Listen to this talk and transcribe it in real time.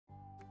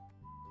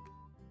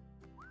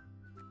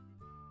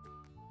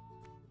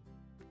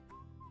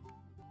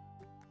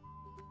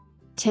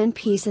10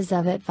 pieces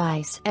of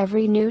advice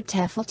every new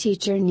TEFL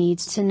teacher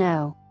needs to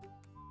know.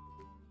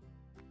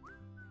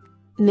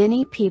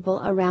 Many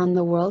people around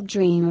the world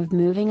dream of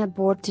moving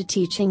abroad to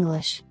teach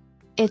English.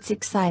 It's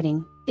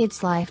exciting,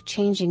 it's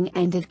life-changing,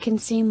 and it can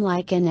seem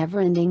like a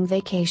never-ending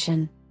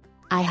vacation.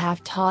 I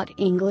have taught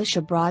English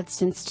abroad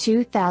since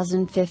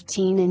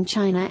 2015 in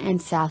China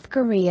and South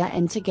Korea,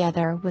 and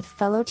together with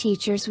fellow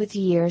teachers with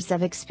years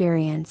of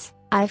experience,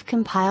 I've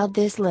compiled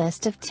this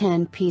list of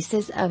 10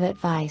 pieces of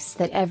advice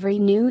that every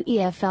new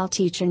EFL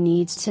teacher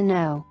needs to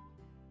know.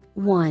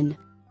 1.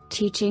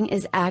 Teaching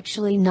is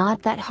actually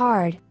not that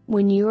hard,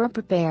 when you are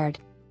prepared.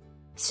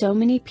 So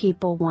many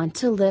people want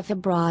to live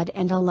abroad,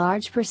 and a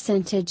large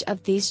percentage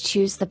of these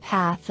choose the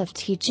path of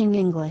teaching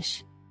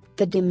English.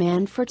 The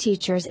demand for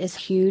teachers is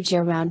huge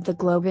around the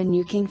globe, and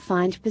you can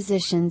find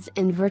positions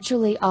in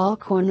virtually all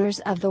corners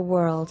of the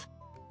world.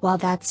 While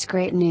that's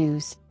great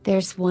news,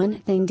 there's one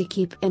thing to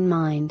keep in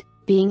mind: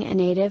 being a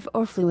native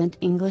or fluent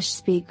English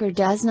speaker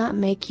does not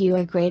make you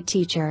a great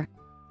teacher.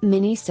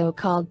 Many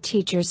so-called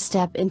teachers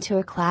step into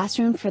a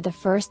classroom for the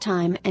first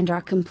time and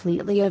are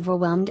completely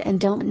overwhelmed and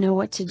don't know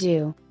what to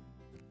do.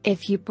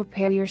 If you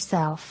prepare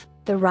yourself,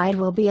 the ride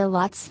will be a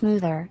lot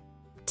smoother.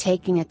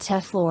 Taking a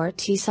TEFL or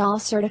TESOL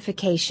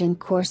certification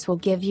course will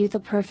give you the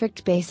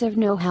perfect base of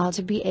know-how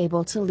to be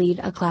able to lead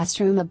a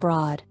classroom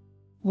abroad.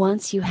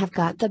 Once you have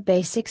got the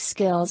basic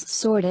skills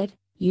sorted,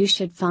 you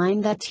should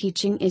find that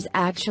teaching is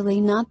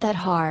actually not that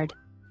hard.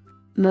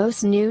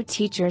 Most new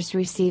teachers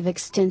receive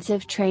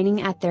extensive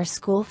training at their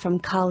school from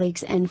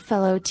colleagues and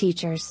fellow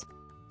teachers.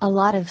 A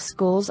lot of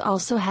schools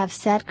also have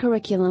set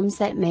curriculums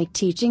that make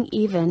teaching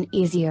even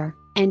easier,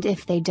 and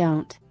if they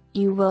don't,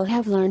 you will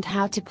have learned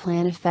how to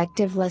plan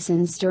effective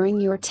lessons during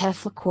your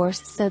TEFL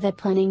course, so that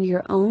planning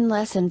your own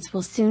lessons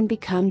will soon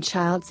become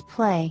child's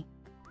play.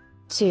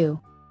 2.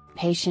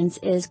 Patience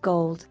is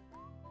gold.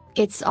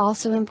 It's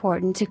also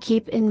important to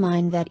keep in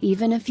mind that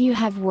even if you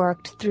have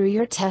worked through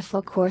your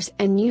TEFL course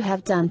and you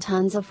have done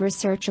tons of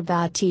research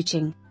about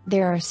teaching,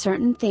 there are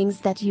certain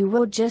things that you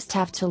will just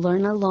have to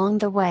learn along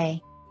the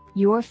way.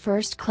 Your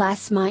first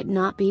class might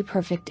not be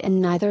perfect, and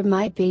neither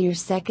might be your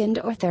second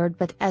or third,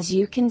 but as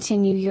you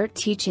continue your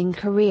teaching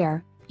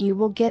career, you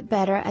will get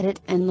better at it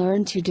and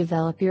learn to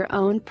develop your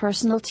own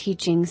personal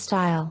teaching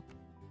style.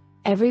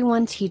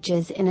 Everyone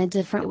teaches in a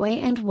different way,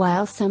 and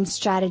while some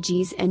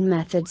strategies and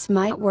methods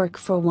might work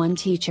for one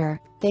teacher,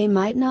 they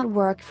might not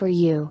work for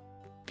you.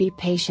 Be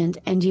patient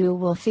and you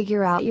will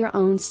figure out your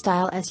own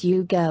style as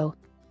you go.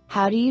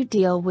 How do you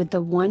deal with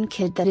the one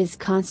kid that is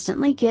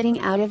constantly getting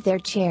out of their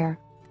chair?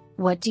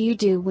 What do you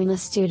do when a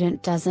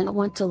student doesn't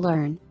want to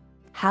learn?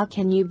 How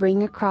can you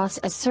bring across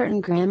a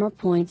certain grammar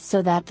point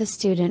so that the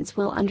students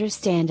will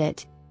understand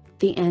it?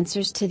 The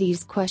answers to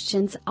these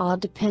questions all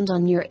depend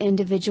on your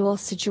individual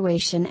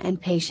situation, and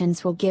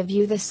patience will give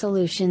you the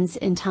solutions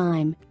in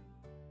time.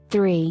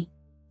 3.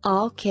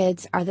 All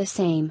kids are the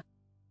same.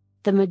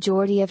 The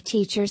majority of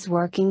teachers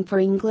working for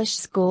English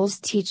schools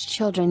teach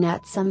children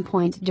at some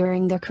point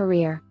during their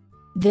career.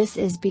 This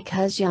is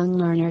because young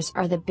learners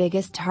are the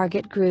biggest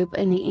target group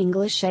in the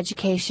English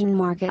education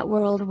market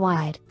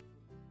worldwide.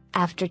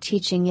 After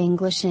teaching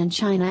English in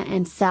China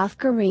and South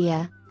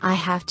Korea, I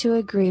have to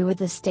agree with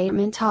the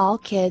statement all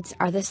kids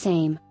are the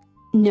same.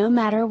 No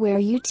matter where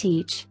you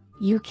teach,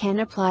 you can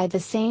apply the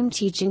same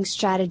teaching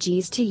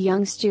strategies to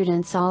young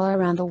students all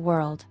around the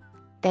world.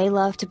 They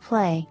love to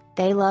play,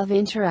 they love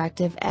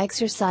interactive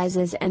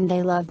exercises, and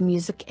they love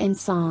music and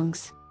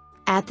songs.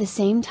 At the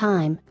same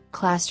time,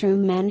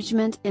 classroom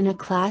management in a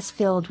class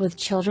filled with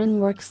children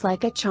works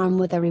like a charm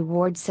with a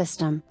reward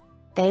system.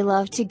 They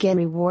love to get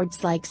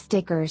rewards like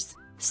stickers,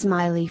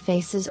 smiley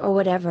faces, or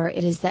whatever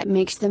it is that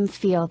makes them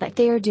feel that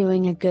they are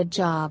doing a good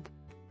job.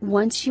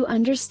 Once you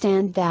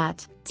understand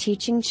that,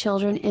 teaching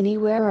children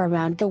anywhere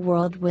around the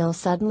world will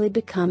suddenly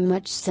become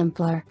much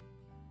simpler.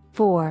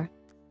 4.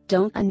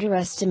 Don't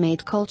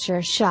underestimate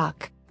culture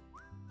shock.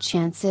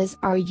 Chances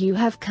are you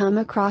have come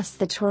across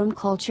the term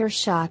culture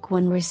shock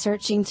when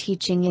researching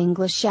teaching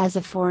English as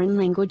a foreign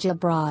language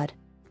abroad.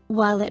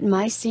 While it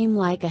might seem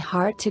like a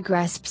hard to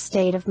grasp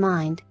state of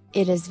mind,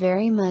 it is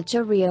very much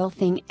a real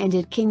thing, and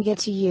it can get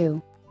to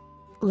you.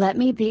 Let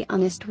me be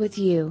honest with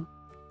you.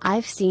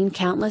 I've seen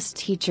countless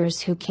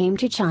teachers who came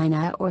to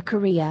China or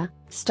Korea,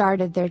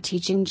 started their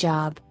teaching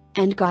job,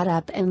 and got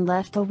up and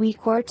left a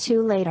week or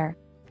two later.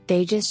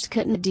 They just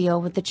couldn't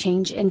deal with the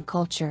change in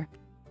culture.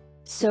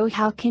 So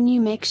how can you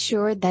make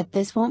sure that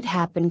this won't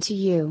happen to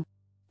you?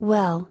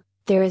 Well,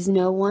 there is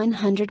no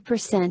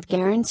 100%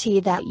 guarantee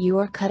that you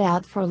are cut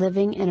out for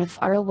living in a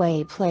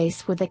faraway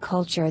place with a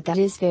culture that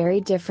is very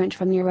different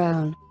from your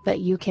own, but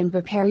you can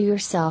prepare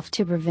yourself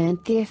to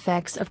prevent the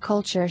effects of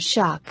culture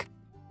shock.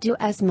 Do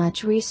as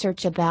much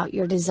research about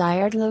your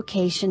desired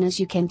location as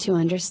you can to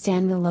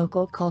understand the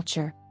local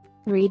culture.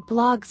 Read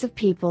blogs of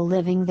people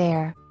living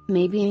there,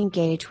 maybe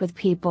engage with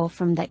people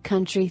from that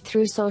country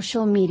through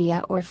social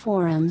media or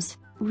forums,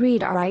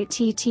 read our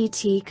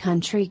ITTT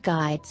country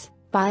guides,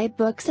 buy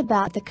books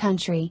about the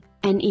country,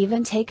 and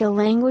even take a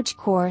language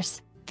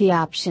course. The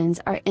options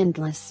are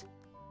endless.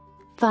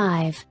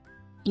 5.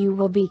 You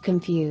will be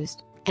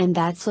confused, and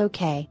that's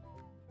okay.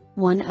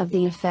 One of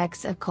the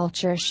effects of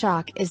culture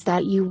shock is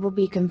that you will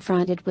be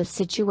confronted with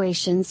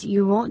situations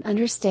you won't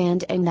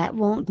understand and that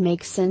won't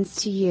make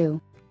sense to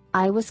you.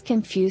 I was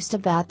confused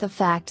about the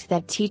fact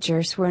that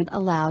teachers weren't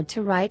allowed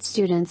to write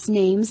students'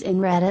 names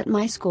in red at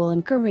my school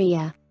in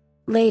Korea.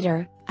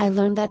 Later, I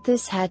learned that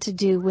this had to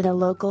do with a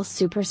local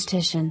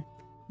superstition.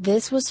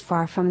 This was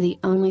far from the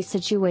only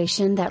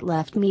situation that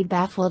left me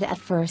baffled at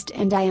first,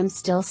 and I am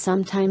still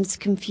sometimes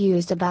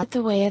confused about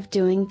the way of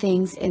doing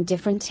things in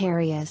different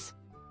areas.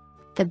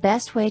 The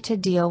best way to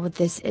deal with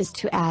this is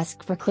to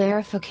ask for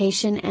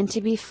clarification and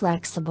to be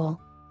flexible.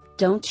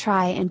 Don't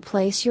try and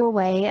place your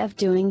way of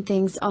doing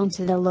things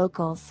onto the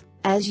locals,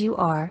 as you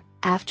are,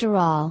 after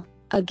all,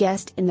 a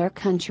guest in their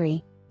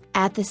country.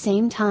 At the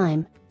same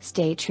time,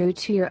 stay true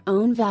to your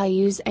own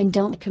values and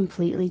don't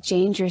completely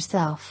change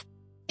yourself.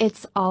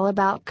 It's all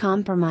about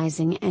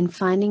compromising and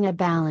finding a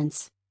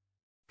balance.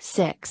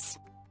 6.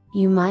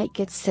 You might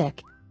get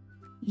sick.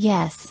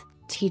 Yes,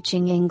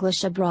 teaching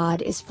English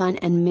abroad is fun,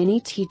 and many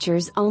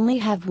teachers only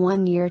have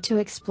 1 year to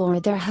explore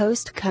their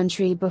host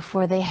country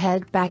before they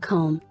head back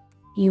home.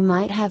 You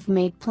might have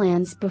made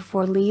plans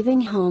before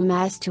leaving home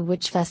as to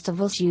which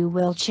festivals you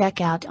will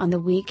check out on the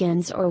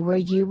weekends or where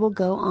you will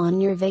go on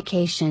your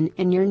vacation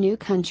in your new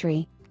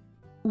country.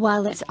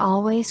 While it's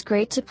always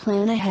great to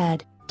plan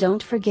ahead,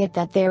 don't forget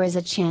that there is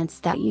a chance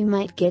that you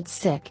might get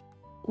sick.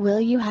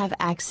 Will you have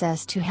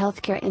access to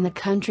healthcare in the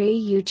country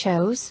you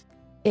chose?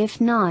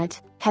 If not,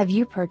 have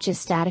you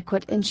purchased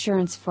adequate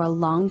insurance for a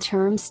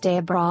long-term stay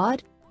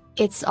abroad?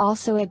 It's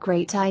also a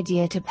great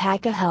idea to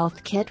pack a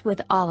health kit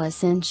with all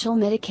essential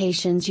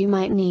medications you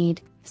might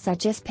need,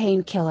 such as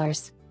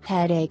painkillers,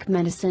 headache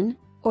medicine,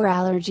 or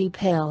allergy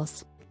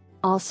pills.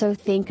 Also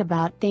think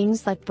about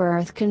things like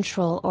birth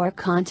control or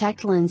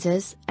contact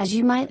lenses, as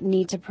you might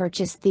need to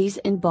purchase these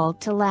in bulk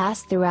to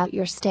last throughout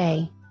your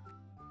stay.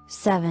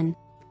 7.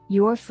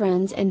 Your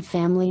friends and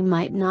family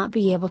might not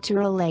be able to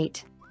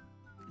relate.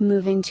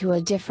 Moving to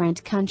a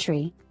different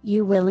country,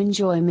 you will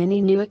enjoy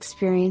many new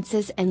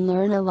experiences and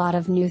learn a lot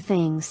of new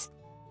things.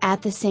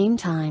 At the same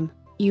time,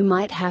 you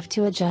might have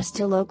to adjust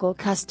to local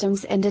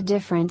customs and a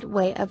different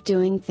way of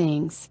doing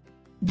things.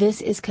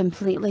 This is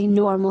completely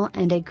normal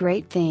and a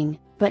great thing,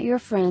 but your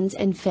friends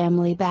and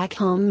family back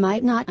home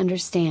might not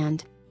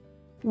understand.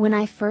 When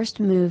I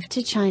first moved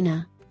to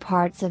China,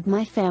 parts of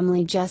my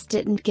family just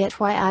didn't get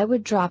why I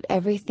would drop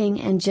everything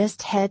and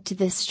just head to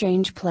this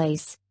strange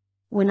place.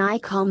 When I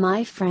call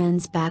my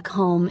friends back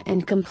home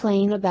and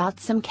complain about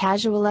some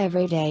casual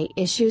everyday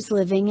issues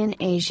living in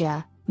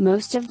Asia,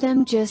 most of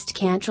them just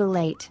can't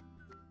relate.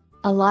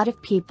 A lot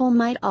of people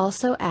might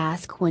also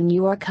ask when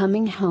you are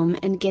coming home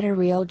and get a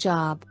real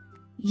job.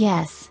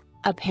 Yes,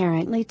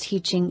 apparently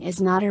teaching is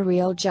not a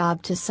real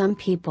job to some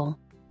people.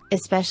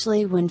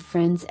 Especially when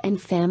friends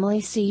and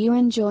family see you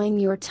enjoying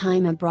your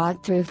time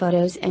abroad through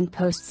photos and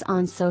posts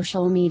on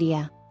social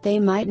media, they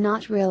might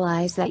not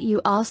realize that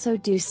you also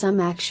do some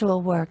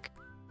actual work.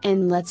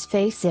 And let's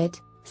face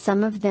it,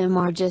 some of them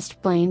are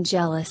just plain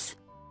jealous.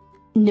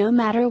 No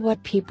matter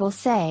what people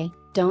say,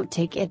 don't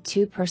take it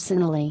too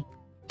personally.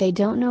 They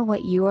don't know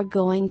what you are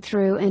going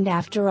through, and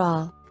after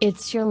all,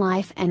 it's your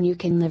life and you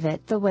can live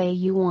it the way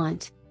you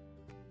want.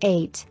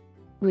 8.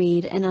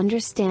 Read and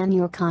understand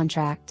your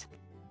contract.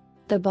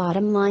 The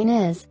bottom line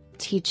is,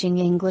 teaching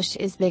English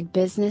is big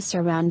business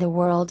around the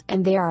world,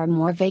 and there are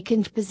more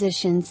vacant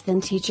positions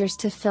than teachers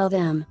to fill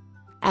them.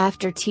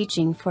 After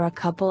teaching for a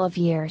couple of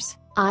years,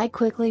 I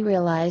quickly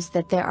realized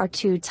that there are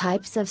two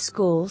types of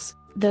schools: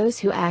 those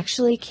who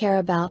actually care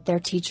about their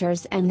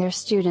teachers and their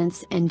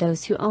students, and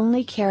those who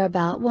only care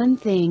about one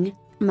thing,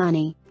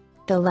 money.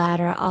 The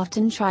latter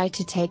often try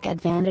to take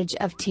advantage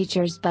of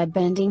teachers by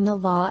bending the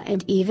law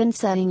and even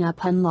setting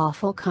up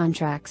unlawful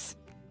contracts.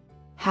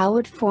 How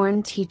would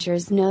foreign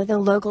teachers know the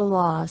local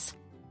laws?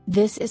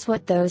 This is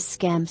what those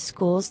scam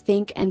schools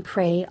think and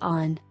prey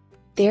on.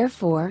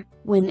 Therefore,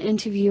 when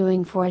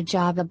interviewing for a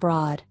job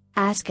abroad,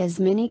 ask as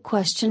many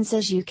questions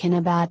as you can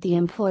about the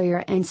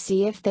employer and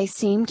see if they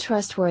seem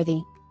trustworthy.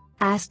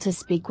 Ask to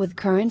speak with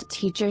current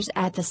teachers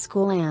at the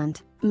school,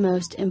 and,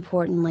 most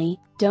importantly,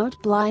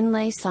 don't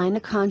blindly sign a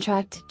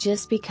contract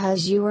just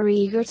because you are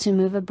eager to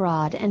move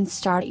abroad and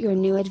start your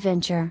new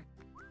adventure.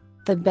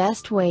 The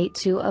best way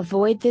to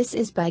avoid this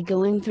is by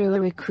going through a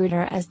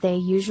recruiter, as they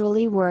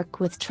usually work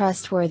with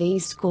trustworthy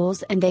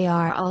schools and they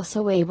are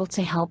also able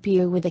to help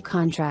you with the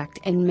contract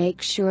and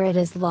make sure it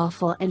is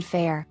lawful and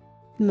fair.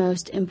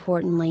 Most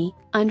importantly,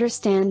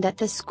 understand that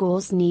the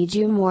schools need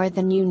you more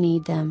than you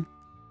need them.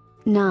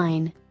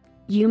 9.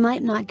 You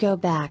might not go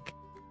back.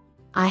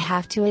 I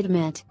have to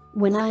admit,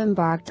 when I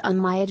embarked on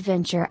my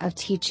adventure of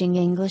teaching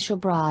English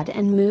abroad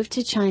and moved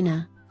to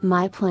China,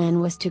 my plan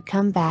was to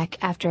come back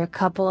after a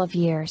couple of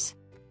years.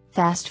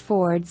 Fast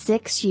forward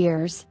 6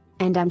 years,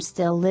 and I'm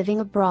still living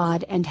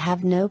abroad and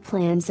have no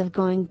plans of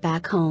going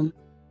back home.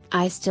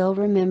 I still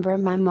remember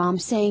my mom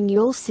saying,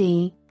 "You'll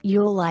see,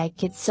 you'll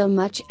like it so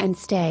much and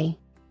stay.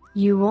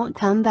 You won't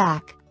come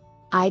back."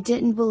 I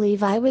didn't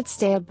believe I would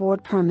stay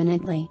abroad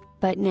permanently,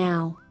 but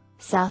now,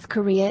 South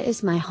Korea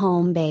is my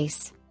home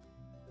base.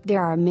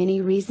 There are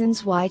many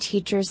reasons why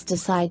teachers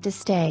decide to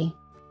stay.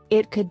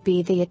 It could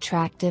be the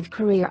attractive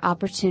career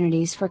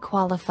opportunities for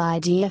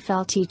qualified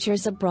TEFL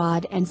teachers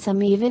abroad, and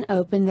some even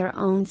open their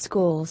own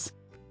schools.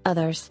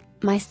 Others,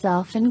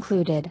 myself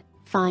included,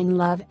 find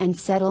love and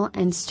settle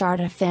and start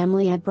a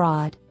family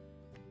abroad.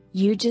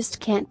 You just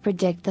can't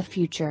predict the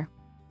future.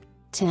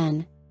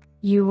 10.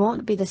 You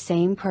won't be the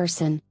same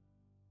person.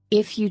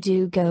 If you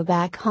do go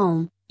back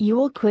home, you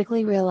will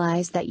quickly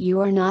realize that you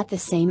are not the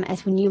same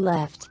as when you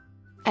left.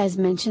 As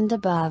mentioned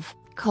above,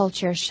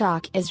 culture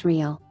shock is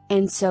real,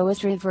 and so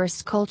is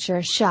reverse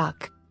culture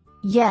shock.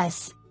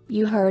 Yes,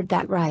 you heard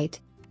that right.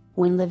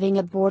 When living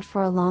abroad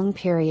for a long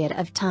period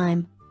of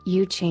time,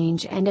 you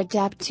change and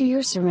adapt to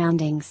your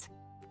surroundings.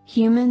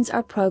 Humans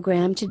are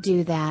programmed to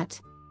do that.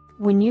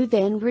 When you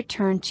then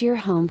return to your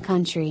home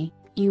country,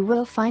 you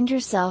will find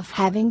yourself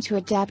having to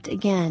adapt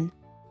again.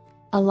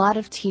 A lot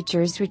of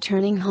teachers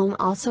returning home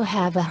also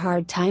have a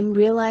hard time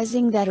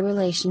realizing that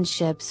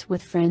relationships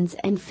with friends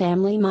and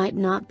family might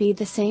not be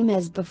the same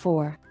as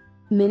before.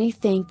 Many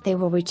think they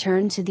will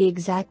return to the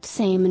exact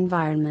same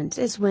environment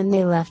as when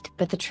they left,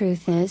 but the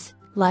truth is,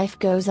 life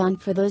goes on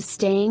for those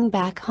staying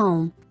back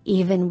home,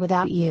 even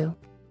without you.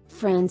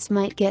 Friends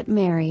might get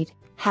married,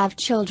 have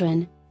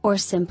children, or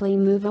simply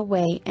move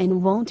away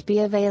and won't be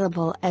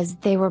available as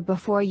they were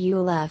before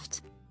you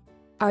left.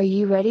 Are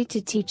you ready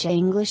to teach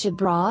English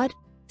abroad?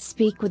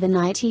 Speak with an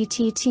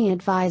ITTT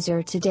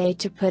advisor today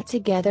to put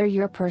together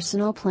your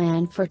personal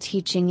plan for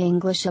teaching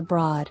English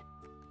abroad.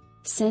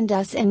 Send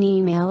us an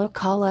email or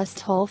call us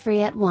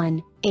toll-free at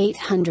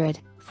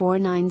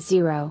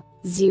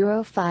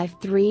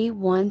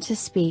 1-800-490-0531 to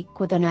speak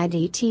with an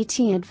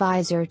ITTT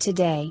advisor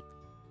today.